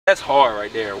That's hard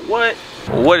right there.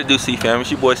 What it do, C fam?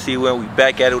 It's your boy C when we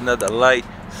back at it with another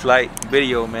slight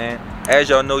video, man. As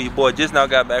y'all know, your boy just now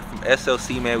got back from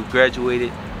SLC, man. We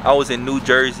graduated. I was in New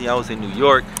Jersey, I was in New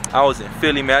York, I was in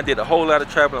Philly, man. I did a whole lot of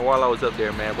traveling while I was up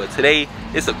there, man. But today,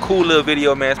 it's a cool little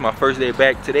video, man. It's my first day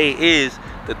back. Today is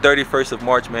the 31st of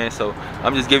March, man. So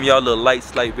I'm just giving y'all a little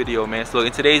slight video, man. So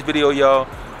in today's video, y'all,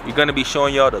 we're gonna be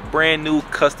showing y'all the brand new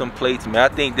custom plates,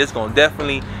 man. I think this gonna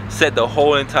definitely set the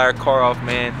whole entire car off,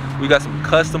 man. We got some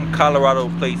custom Colorado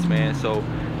plates, man. So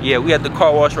yeah, we at the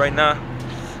car wash right now.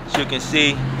 As you can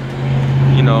see,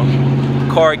 you know,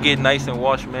 car get nice and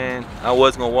washed, man. I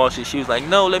was gonna wash it. She was like,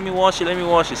 no, let me wash it, let me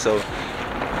wash it. So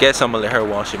guess I'm gonna let her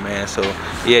wash it, man. So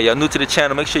yeah, y'all new to the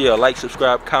channel, make sure y'all like,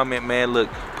 subscribe, comment, man. Look,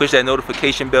 push that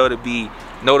notification bell to be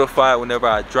notified whenever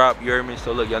I drop, you hear me?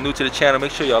 So look, y'all new to the channel,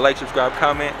 make sure y'all like, subscribe,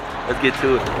 comment. Let's get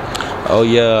to it. Oh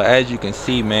yeah, as you can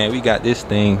see, man, we got this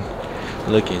thing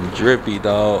looking drippy,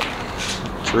 dog.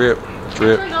 Drip,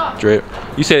 drip, drip.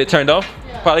 You said it turned off?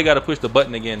 Yeah. Probably gotta push the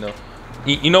button again though.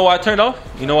 You know why I turned off?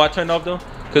 You know why I turned off though?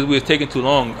 Because we was taking too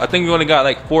long. I think we only got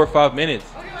like 4 or 5 minutes.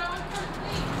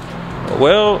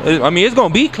 Well, I mean, it's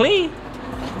gonna be clean.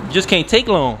 You just can't take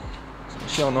long.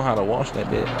 She don't know how to wash that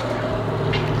bit.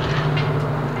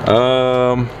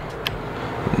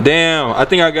 Damn, I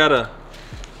think I gotta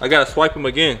swipe him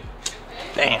again.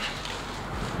 Damn.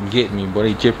 Get me, boy,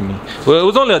 they jipping me. Well, it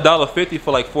was only $1.50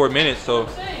 for like 4 minutes, so.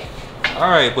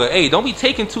 Alright, but hey, don't be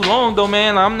taking too long though,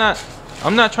 man. I'm not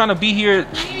trying to be here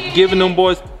giving them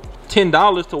boys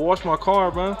 $10 to wash my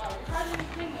car, bro.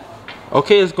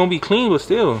 Okay, it's gonna be clean, but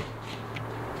still.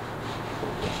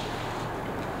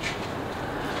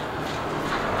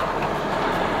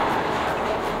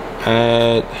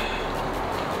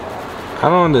 I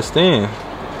don't understand.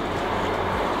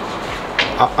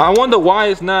 I wonder why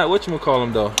it's not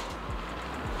whatchamacallem though.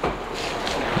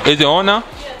 Is it on now?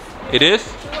 Yes. It is?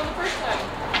 It was on the first time.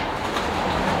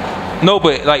 No,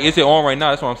 but like, is it on right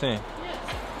now? That's what I'm saying. Yes.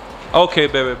 Okay,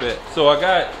 bet. So I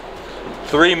got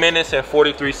 3 minutes and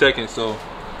 43 seconds. So,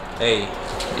 hey,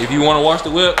 if you want to wash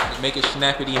the whip, make it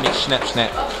snappity, make it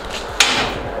snap.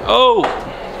 Oh,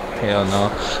 hell no.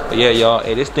 But yeah, y'all,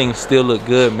 hey, this thing still look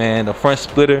good, man. The front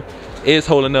splitter is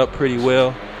holding up pretty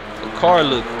well. The car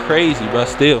look crazy, but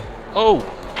still. Oh,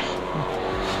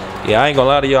 yeah, I ain't gonna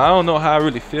lie to y'all. I don't know how I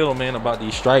really feel, man, about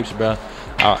these stripes, bro.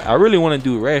 I really want to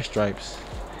do red stripes.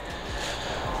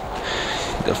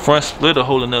 The front splitter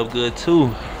holding up good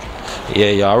too. Yeah,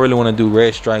 y'all, I really want to do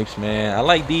red stripes, man. I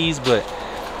like these, but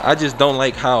I just don't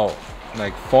like how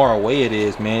like far away it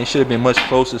is, man. It should have been much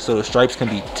closer so the stripes can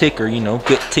be thicker, you know,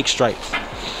 good thick stripes.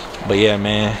 But yeah,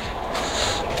 man,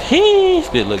 this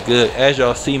bit look good. As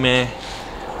y'all see, man,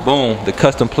 boom, the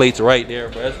custom plates right there,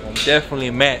 bro. It's gonna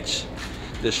definitely match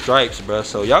the stripes, bro.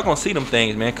 So y'all gonna see them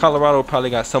things, man. Colorado probably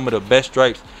got some of the best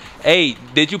stripes. Hey,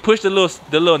 did you push the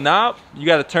little knob? You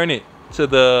gotta turn it to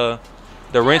the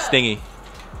rinse thingy.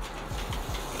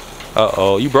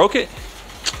 Uh-oh, you broke it?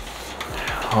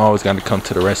 Always got to come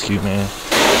to the rescue, man.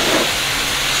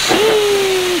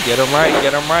 Get him right,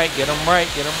 get him right, get him right,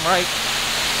 get him right.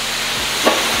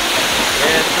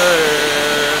 Yes,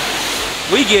 sir.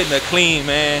 We getting it clean,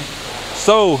 man.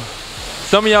 So,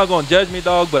 some of y'all gonna judge me,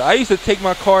 dog, but I used to take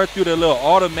my car through the little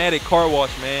automatic car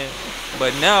wash, man.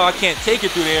 But now I can't take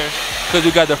it through there because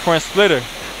we got the front splitter.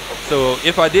 So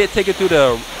if I did take it through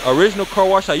the original car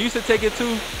wash I used to take it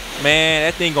to, man,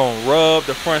 that thing gonna rub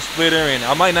the front splitter and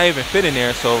I might not even fit in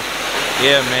there. So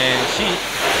yeah, man,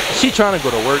 she trying to go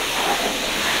to work.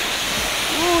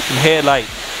 Ooh, some headlights.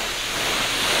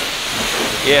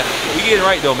 Yeah, we getting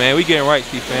right though, man. We getting right,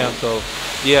 C-fam. So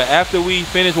yeah, after we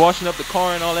finish washing up the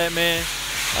car and all that, man,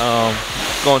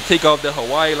 gonna take off the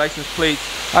Hawaii license plates.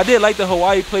 I did like the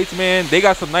Hawaii plates, man. They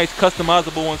got some nice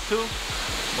customizable ones too.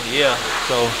 But yeah,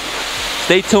 so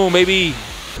stay tuned, baby.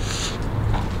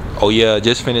 Oh yeah,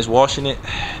 just finished washing it.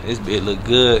 This bit look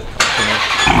good.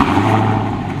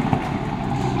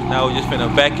 Now we're just finna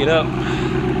back it up.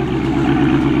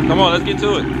 Come on, let's get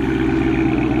to it.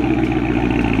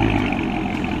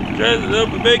 Dress it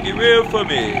up and make it real for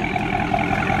me.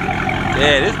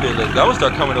 Yeah, this bit look good. I'm gonna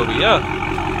start coming over here.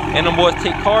 And them boys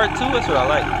take card too. That's what I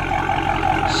like.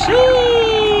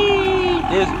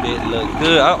 Sheesh, this bit look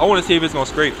good. I want to see if it's gonna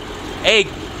scrape. Hey,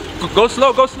 go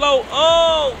slow, go slow.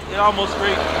 Oh, it almost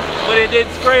scraped, but it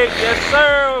didn't scrape. Yes,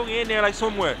 sir. We in there like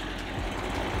somewhere.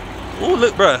 Ooh,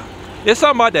 look, bruh. There's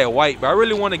something about that white, but I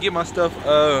really want to get my stuff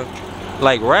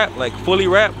like wrapped, like fully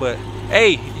wrapped. But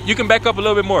hey, you can back up a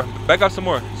little bit more. Back up some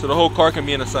more, so the whole car can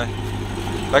be in the sun.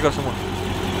 Back up some more.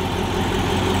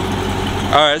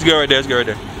 All right, let's go right there. Let's go right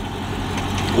there.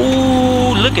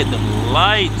 Ooh, look at the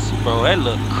lights, bro. That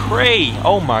look crazy.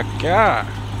 Oh my god.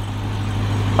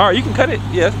 All right, you can cut it.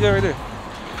 Yeah, that's good right there.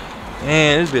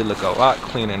 Man, this bit look a lot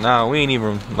cleaner now. We ain't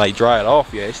even like dry it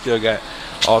off yet. It still got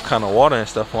all kind of water and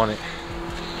stuff on it.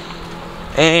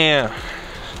 And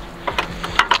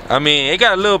I mean, it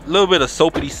got a little bit of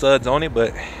soapy suds on it,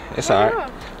 but it's all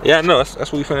right. Yeah, no, that's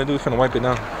what we finna do. We finna wipe it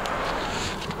down.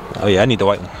 Oh yeah, I need the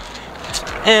white one.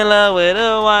 In love with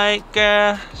a white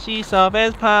girl, she's soft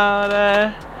as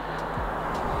powder.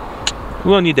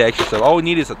 We don't need the extra stuff. All we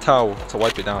need is a towel to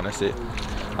wipe it down. That's it.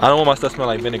 I don't want my stuff to smell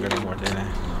like vinegar anymore.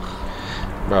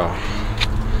 Bro,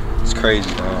 it's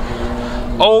crazy,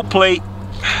 bro. Old plate.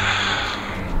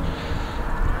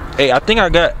 Hey, I think I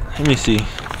got, let me see.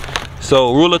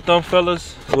 So, rule of thumb,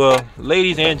 fellas, well,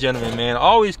 ladies and gentlemen, man,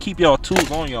 always keep y'all tools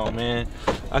on y'all, man.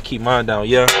 I keep mine down,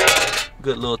 yeah.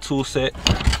 Good little tool set.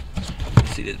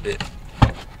 Let's see this bit.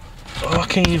 Oh, I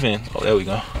can't even. Oh, there we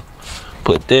go.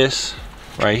 Put this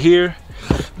right here.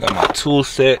 Got my tool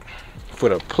set for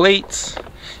the plates.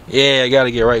 Yeah, I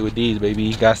gotta get right with these,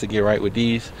 baby. Got to get right with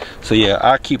these. So yeah,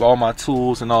 I keep all my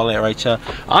tools and all that right here.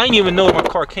 I didn't even know my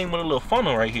car came with a little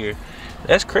funnel right here.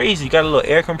 That's crazy. Got a little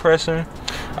air compressor.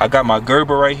 I got my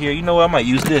Gerber right here. You know what? I might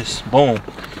use this. Boom.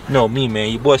 You know me, man.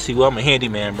 Your boy see, well, I'm a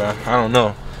handyman, bro. I don't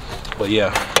know. But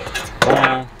yeah.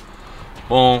 Boom.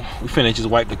 Boom. We finna just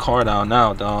wipe the car down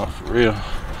now, dog. For real.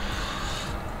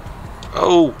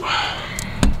 Oh.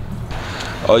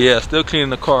 Oh yeah, still cleaning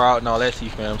the car out and all that,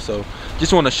 fam. So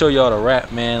just want to show y'all the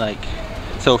wrap, man. Like,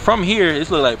 so from here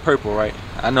it's look like purple, right?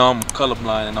 I know I'm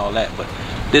colorblind and all that, but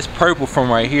this purple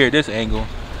from right here, this angle,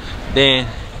 then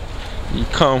you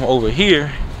come over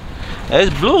here, that's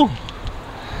blue.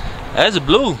 That's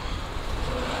blue.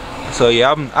 So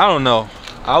yeah, I don't know.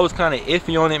 I was kind of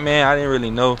iffy on it, man. I didn't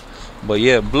really know, but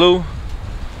yeah, blue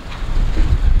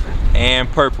and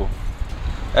purple.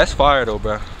 That's fire though,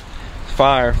 bro.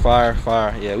 Fire, fire,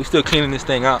 fire. Yeah, we still cleaning this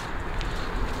thing out.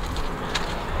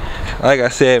 Like I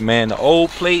said, man, the old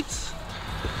plates,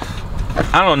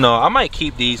 I don't know. I might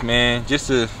keep these, man, just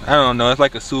to, I don't know. It's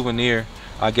like a souvenir,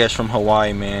 I guess, from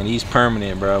Hawaii, man. He's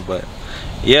permanent, bro. But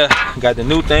yeah, got the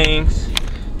new things.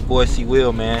 Boy, see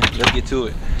Will, man. Let's get to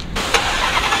it.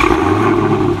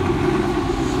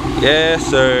 Yes,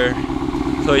 sir.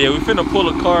 So yeah, we finna pull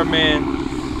a car,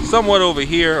 man, somewhat over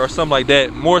here or something like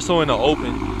that. More so in the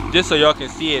open, just so y'all can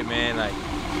see it, man. Like,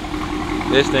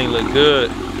 this thing look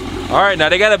good. All right, now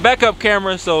they got a backup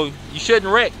camera, so you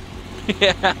shouldn't wreck.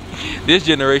 This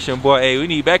generation, boy, hey, we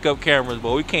need backup cameras,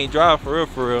 but we can't drive for real,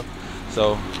 for real.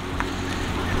 So,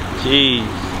 jeez,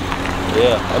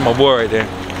 yeah, that's my boy right there.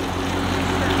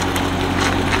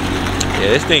 Yeah,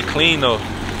 this thing clean though.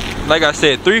 Like I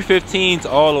said, 315s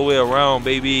all the way around,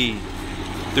 baby.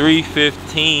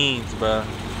 315s, bro.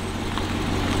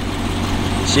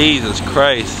 Jesus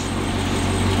Christ.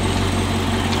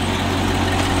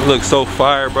 It looks so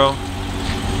fire, bro.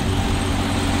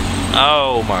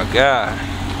 Oh my god.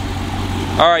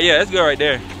 All right, yeah, that's good right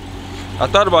there. I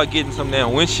thought about getting some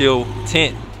damn windshield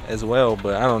tint as well,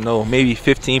 but I don't know, maybe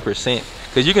 15%,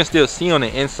 because you can still see on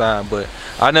the inside, but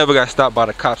I never got stopped by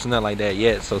the cops or nothing like that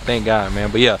yet, so thank God, man.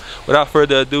 But yeah, without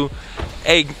further ado,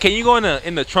 hey, can you go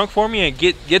in the trunk for me and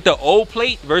get the old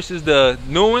plate versus the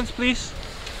new ones, please?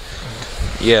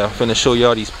 Yeah, I'm finna show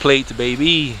y'all these plates,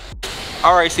 baby.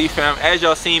 All right, see fam, as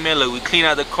y'all seen, man, look, we clean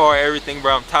out the car, everything,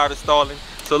 bro. I'm tired of stalling.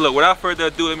 So look, without further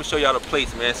ado, let me show y'all the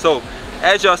plates, man. So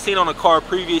as y'all seen on the car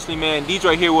previously, man, these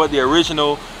right here were the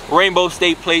original Rainbow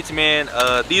State plates, man.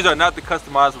 These are not the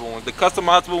customizable ones. The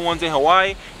customizable ones in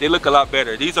Hawaii, they look a lot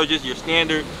better. These are just your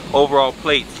standard overall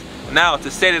plates. Now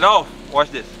to set it off, watch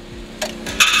this.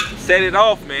 Set it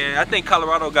off, man. I think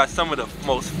Colorado got some of the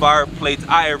most fire plates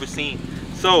I ever seen.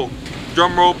 So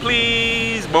drum roll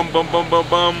please. Bum bum bum bum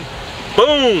bum.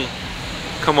 Boom.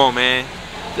 Come on, man.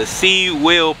 The C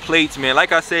wheel plates, man.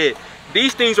 Like I said,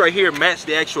 these things right here match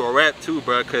the actual wrap too,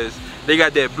 bro, because they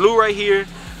got that blue right here,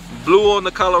 blue on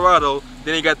the Colorado,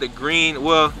 then they got the green.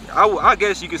 Well, I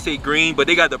guess you could say green, but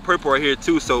they got the purple right here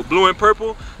too. So blue and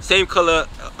purple, same color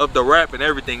of the wrap and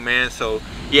everything, man. So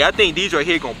yeah, I think these right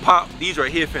here gonna pop. These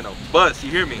right here finna bust,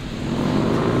 you hear me?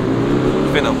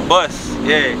 Finna bust.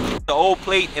 Yeah, the old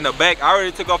plate in the back, I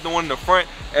already took off the one in the front,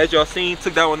 as y'all seen,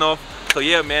 took that one off. So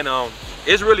yeah, man,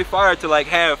 it's really fire to like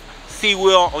have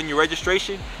C-wheel on your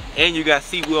registration and you got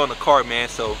C-wheel on the car, man.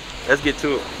 So let's get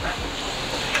to it.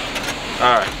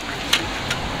 All right,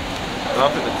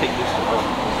 I'm gonna take this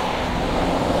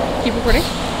off. Keep recording?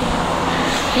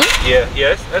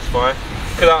 Yeah, that's fine.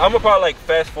 Cause I'm gonna probably like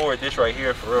fast forward this right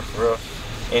here for real.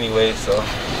 Anyway, so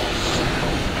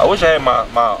I wish I had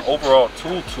my overall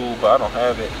tool, but I don't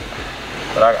have it.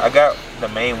 But I got the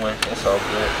main one. It's all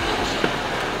good.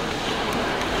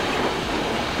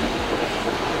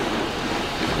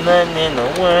 None in the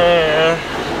world.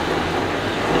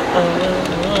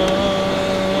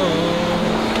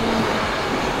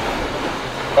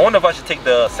 I wonder if I should take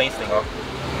the Saints thing off.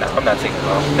 Nah, I'm not taking it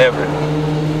off. Never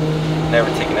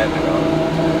taking that thing off.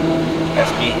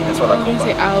 That's me. That's what I go by.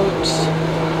 Say ouch.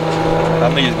 I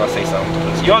knew you was gonna say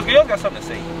something. You always got something to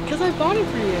say. Because I bought it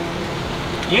for you.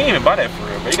 You didn't even buy that for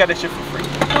real, but you got that shit for free.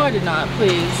 No, I did not.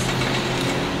 Please.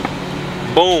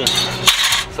 Boom.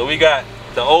 So we got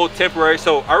the old temporary.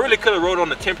 So I really could have wrote on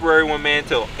the temporary one, man,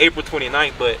 till April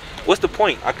 29th, but what's the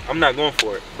point? I'm not going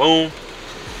for it. Boom.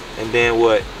 And then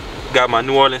what? Got my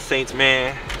New Orleans Saints,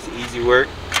 man. It's easy work.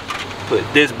 Put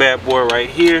this bad boy right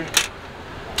here.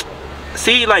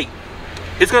 See, like,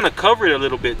 it's gonna cover it a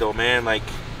little bit though, man. Like,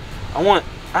 I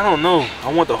don't know.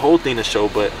 I want the whole thing to show,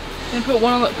 but. And put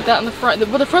that in the front.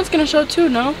 But the front's gonna show too,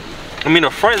 no? I mean, the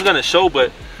front is gonna show,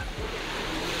 but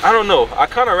I don't know. I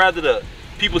kind of rather the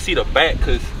people see the back,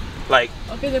 cause like.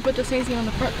 Okay, then put the same thing on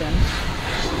the front then.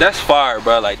 That's fire,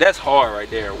 bro. Like, that's hard right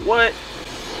there. What?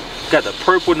 Got the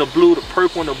purple and the blue, the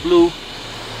purple and the blue.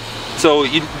 So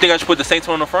you think I should put the Saints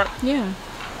on the front? Yeah.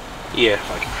 Yeah.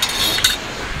 Fuck it.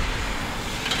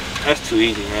 That's too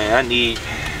easy, man. I need.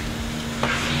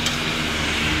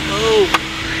 Oh.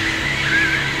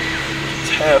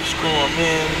 Tab screw them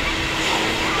in.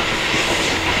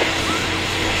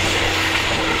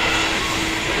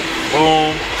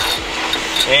 Boom.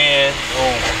 And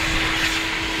boom.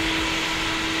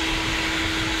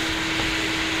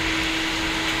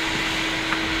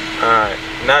 Alright.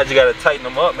 Now you gotta tighten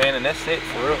them up, man, and that's it.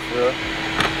 For real, for real.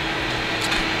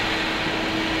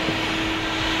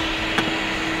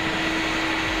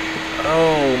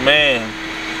 Oh, man.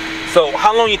 So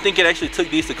how long you think it actually took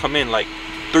these to come in? Like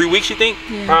 3 weeks, you think?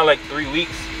 Yeah. Probably like 3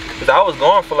 weeks. Because I was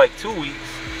gone for like 2 weeks.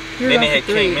 Then they had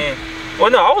came in.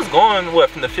 Well, no, I was gone, what,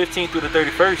 from the 15th through the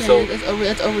 31st. Yeah, so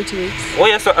that's over 2 weeks. Well,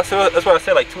 yeah, that's what I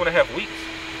said, like 2.5 weeks.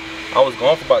 I was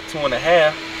gone for about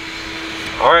 2.5.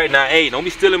 All right, now, hey, don't be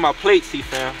stealing my plates, see,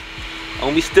 fam.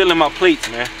 Don't be stealing my plates,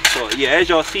 man. So, yeah, as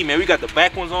y'all see, man, we got the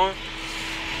back ones on.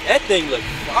 That thing look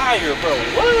fire, bro.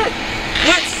 What?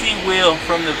 What C-Will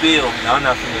from the Ville? No, I'm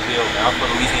not from the Ville, man. I'm from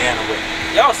Louisiana, but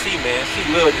y'all see, man.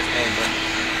 C-Will this thing, man.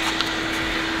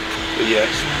 But yeah,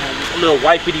 a little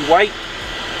whitey white.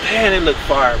 Man, it look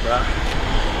fire, bro.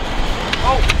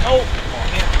 Oh, oh, oh,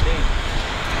 man, damn.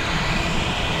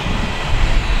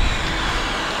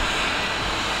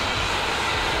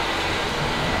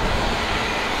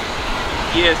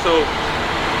 Yeah, so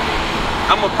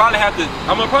I'm gonna probably have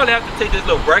to take this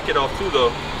little bracket off too,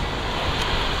 though.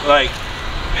 Like,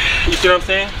 you see what I'm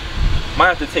saying? Might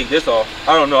have to take this off.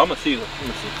 I don't know. I'm gonna see. Let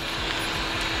me see.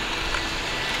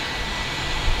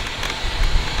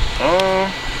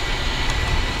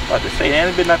 About to say, that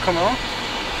ain't been not coming off.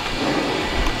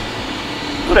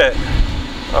 Look at that.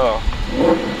 Oh,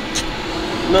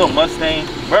 little Mustang.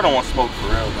 Bro, I don't want smoke for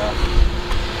real, man.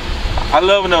 I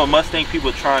love when the Mustang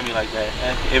people try me like that.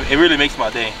 It really makes my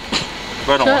day.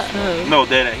 Bro, don't want smoke. No,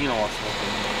 that he don't want smoke.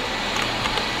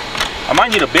 I might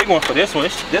need a big one for this one.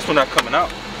 This one not coming out.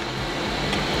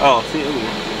 Oh, see,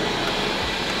 ooh.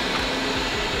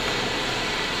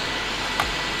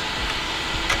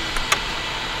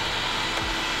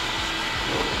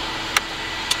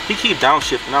 He keep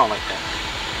downshifting out like that.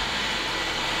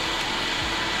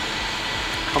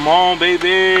 Come on,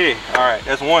 baby. All right,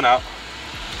 that's one out.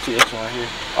 See this one right here.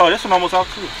 Oh, this one almost out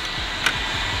too.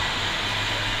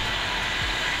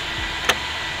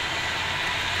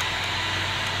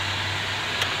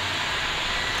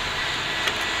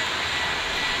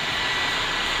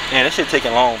 Man, this shit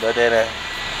taking long, but that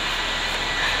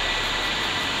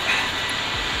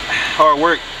hard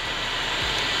work.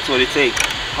 That's what it takes.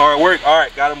 Hard work. All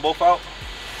right, got them both out.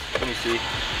 Let me see.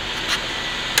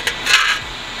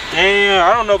 Damn,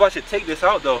 I don't know if I should take this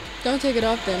out though. Don't take it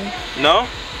off then. No?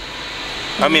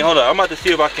 I mean, hold up. I'm about to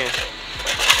see if I can.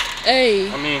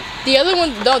 Hey. I mean, the other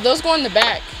one, no, those go in the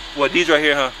back. What, these right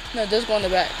here, huh? No, those go in the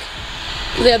back.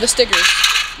 They have the stickers.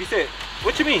 You said,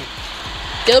 what you mean?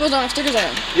 The other ones don't have stickers on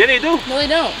them. Yeah, they do. No, they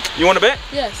don't. You want to bet?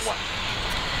 Yes. What?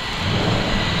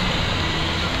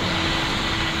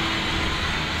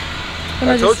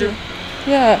 I told you.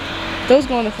 Yeah, those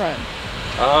go in the front.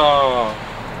 Oh.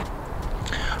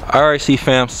 All right, see,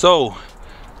 fam. So,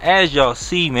 as y'all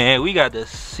see, man, we got the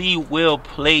C-Will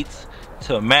plates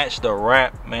to match the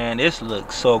wrap, man. This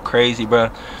looks so crazy, bro.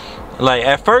 Like,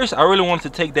 at first, I really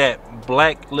wanted to take that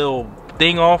black little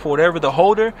thing off or whatever, the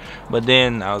holder, but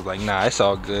then I was like, nah, it's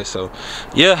all good. So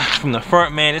yeah, from the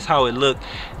front, man, it's how it looked.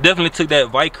 Definitely took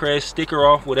that Vicrest sticker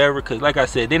off, whatever, because like I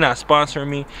said, they're not sponsoring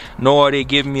me, nor are they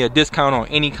giving me a discount on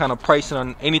any kind of pricing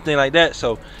on anything like that.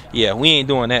 So yeah, we ain't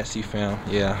doing that, see fam.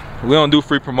 Yeah, we don't do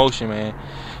free promotion, man.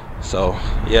 So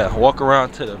yeah, walk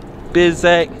around to the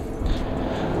Bizak.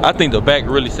 I think the back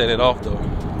really set it off though.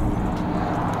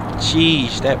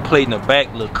 Jeez, that plate in the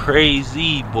back look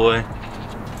crazy, boy.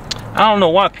 I don't know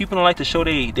why people don't like to show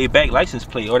they back license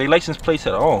plate or they license plates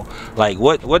at all. Like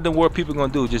what the world people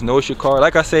gonna do? Just know it's your car?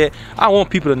 Like I said, I want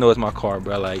people to know it's my car,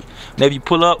 bro. Like maybe you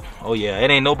pull up, oh yeah,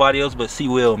 it ain't nobody else but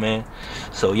C-Will, man.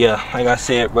 So yeah, like I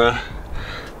said, bro,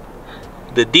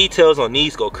 the details on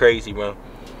these go crazy, bro.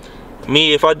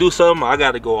 Me, if I do something, I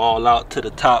gotta go all out to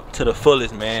the top, to the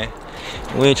fullest, man.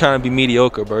 We ain't trying to be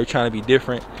mediocre, bro. We're trying to be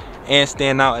different and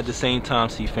stand out at the same time,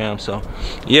 see fam. So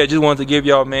yeah, just wanted to give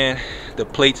y'all, man, the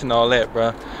plates and all that,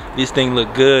 bro. This thing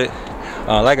look good.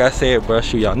 Like I said, bro,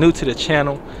 shoot, y'all new to the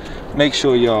channel, make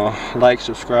sure y'all like,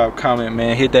 subscribe, comment,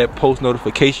 man. Hit that post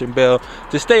notification bell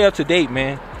to stay up to date,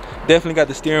 man. Definitely got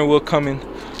the steering wheel coming,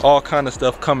 all kind of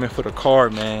stuff coming for the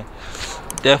car, man.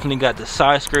 Definitely got the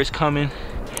side skirts coming,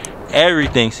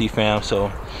 everything, see fam.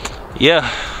 So yeah,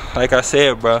 like I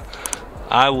said, bro,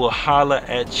 I will holla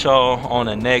at y'all on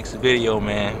the next video,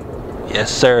 man.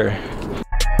 Yes, sir.